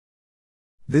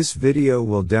This video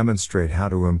will demonstrate how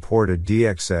to import a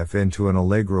DXF into an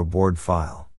Allegro board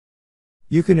file.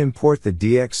 You can import the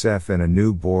DXF in a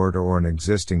new board or an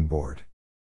existing board.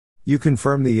 You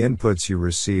confirm the inputs you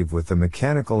receive with the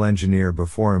mechanical engineer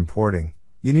before importing.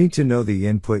 You need to know the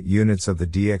input units of the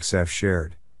DXF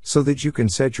shared, so that you can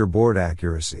set your board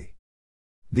accuracy.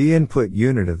 The input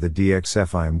unit of the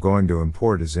DXF I am going to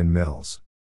import is in mils.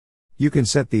 You can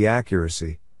set the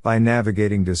accuracy by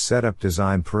navigating to Setup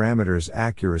Design Parameters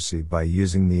Accuracy by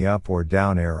using the up or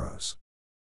down arrows.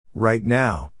 Right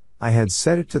now, I had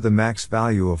set it to the max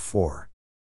value of 4.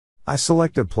 I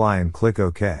select Apply and click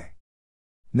OK.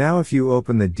 Now if you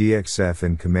open the DXF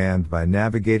in Command by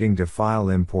navigating to File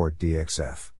Import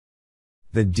DXF,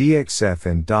 the DXF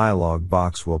in dialog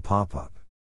box will pop up.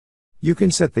 You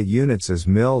can set the units as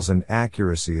mils and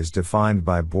accuracy is defined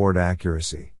by board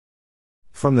accuracy.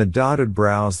 From the dotted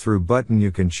Browse Through button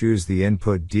you can choose the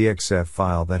input DXF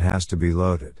file that has to be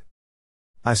loaded.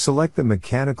 I select the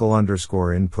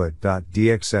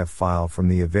mechanical_input.dxf file from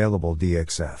the available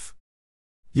DXF.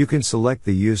 You can select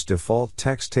the Use Default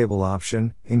Text Table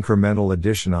option, Incremental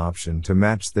Addition option to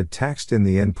match the text in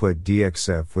the input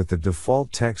DXF with the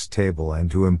default text table and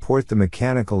to import the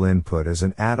mechanical input as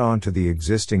an add-on to the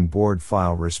existing board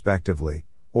file respectively,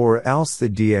 or else the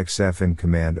DXF in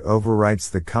command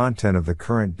overwrites the content of the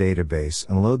current database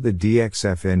and load the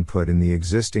DXF input in the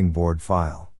existing board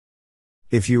file.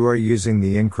 If you are using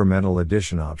the Incremental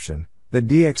Addition option, the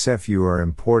DXF you are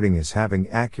importing is having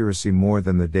accuracy more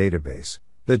than the database.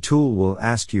 The tool will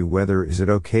ask you whether is it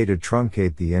okay to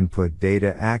truncate the input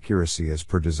data accuracy as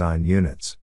per design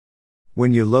units.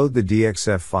 When you load the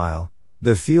DXF file,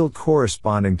 the field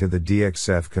corresponding to the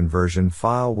DXF conversion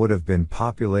file would have been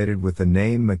populated with the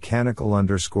name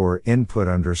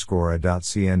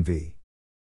mechanical_input_a.cnv.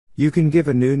 You can give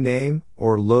a new name,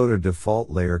 or load a default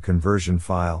layer conversion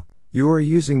file you are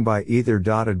using by either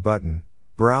dotted button,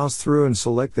 browse through and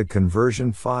select the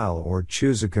conversion file or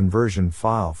choose a conversion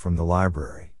file from the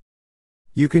library.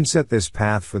 You can set this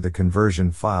path for the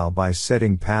conversion file by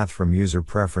setting Path from User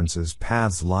Preferences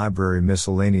Paths Library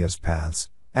Miscellaneous Paths.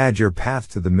 Add your path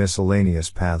to the Miscellaneous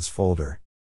Paths folder.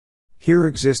 Here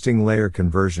existing layer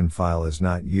conversion file is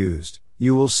not used.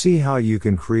 You will see how you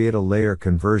can create a layer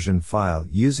conversion file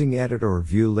using Edit or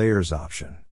View Layers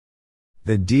option.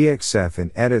 The DXF in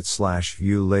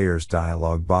Edit/View Layers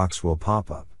dialog box will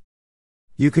pop up.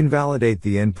 You can validate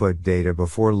the input data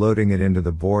before loading it into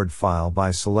the board file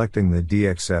by selecting the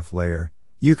DXF layer.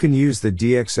 You can use the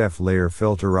DXF layer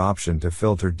filter option to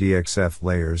filter DXF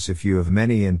layers if you have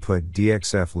many input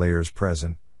DXF layers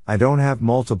present. I don't have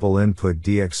multiple input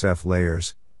DXF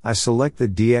layers. I select the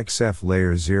DXF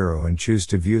layer 0 and choose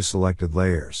to view selected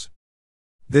layers.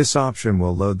 This option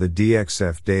will load the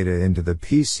DXF data into the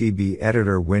PCB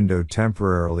editor window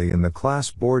temporarily in the class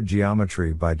board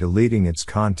geometry by deleting its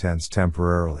contents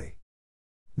temporarily.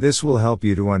 This will help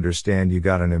you to understand you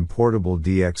got an importable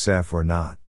DXF or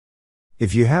not.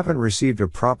 If you haven't received a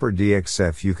proper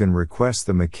DXF, you can request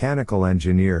the mechanical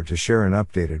engineer to share an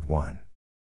updated one.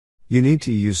 You need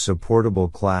to use supportable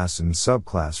class and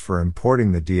subclass for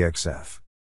importing the DXF.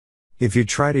 If you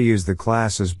try to use the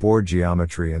class as board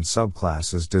geometry and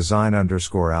subclass as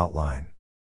design_outline.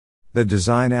 The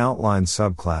design outline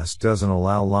subclass doesn't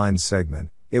allow line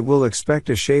segment, it will expect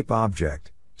a shape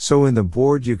object, so in the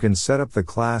board you can set up the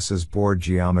class as board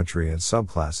geometry and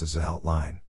subclass as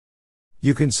outline.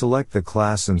 You can select the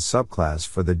class and subclass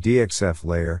for the DXF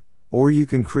layer, or you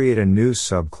can create a new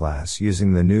subclass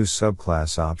using the new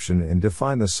subclass option and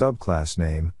define the subclass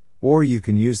name, or you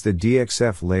can use the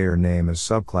DXF layer name as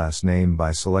subclass name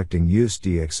by selecting Use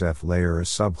DXF layer as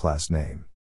subclass name.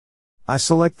 I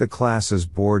select the class as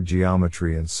board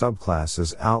geometry and subclass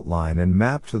as outline and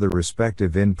map to the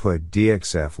respective input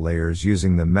DXF layers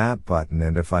using the Map button,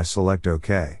 and if I select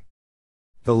OK,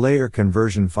 the layer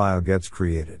conversion file gets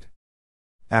created.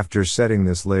 After setting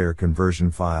this layer conversion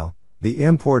file, the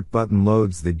Import button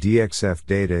loads the DXF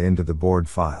data into the board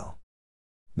file.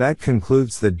 That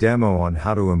concludes the demo on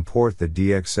how to import the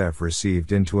DXF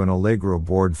received into an Allegro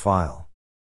board file.